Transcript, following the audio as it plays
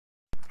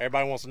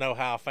Everybody wants to know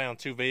how I found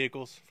two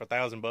vehicles for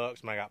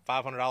 $1,000. I got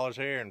 $500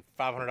 here and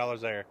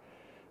 $500 there.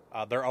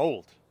 They're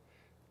old.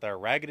 They're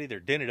raggedy. They're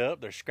dented up.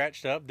 They're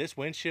scratched up. This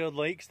windshield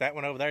leaks. That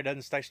one over there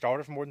doesn't stay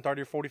started for more than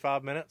 30 or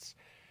 45 minutes.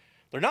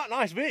 They're not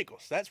nice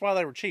vehicles. That's why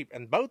they were cheap.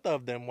 And both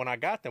of them, when I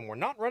got them, were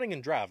not running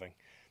and driving.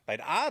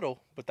 They'd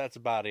idle, but that's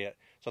about it.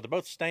 So they're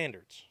both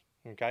standards.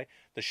 Okay.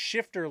 The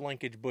shifter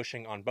linkage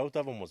bushing on both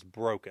of them was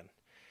broken.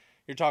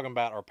 You're talking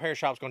about our repair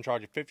shop's going to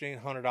charge you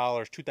 $1,500,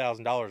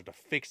 $2,000 to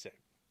fix it.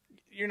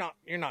 You're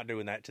not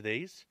doing that to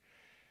these.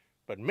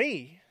 But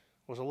me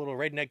was a little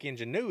redneck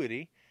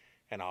ingenuity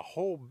and a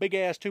whole big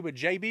ass tube of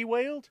JB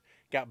Weld.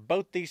 Got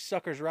both these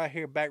suckers right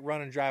here back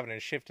running, driving,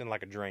 and shifting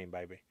like a dream,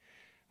 baby.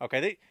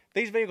 Okay,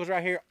 these vehicles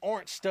right here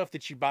aren't stuff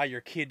that you buy your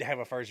kid to have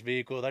a first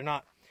vehicle. They're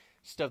not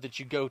stuff that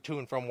you go to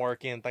and from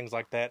work in, things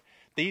like that.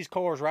 These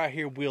cars right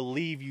here will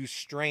leave you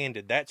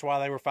stranded. That's why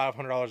they were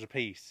 $500 a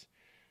piece.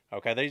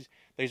 Okay,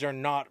 these are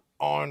not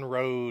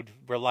on-road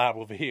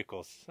reliable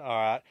vehicles. All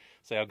right,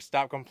 so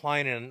stop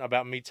complaining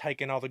about me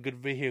taking all the good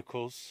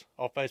vehicles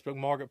off Facebook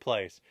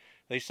Marketplace.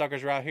 These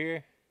suckers right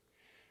here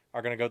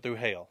are going to go through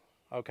hell.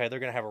 Okay, they're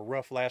going to have a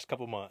rough last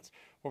couple months.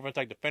 We're going to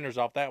take the fenders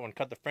off that one,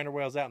 cut the fender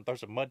wells out, and throw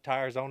some mud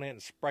tires on it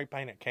and spray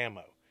paint it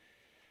camo.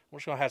 We're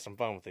just going to have some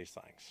fun with these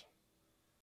things.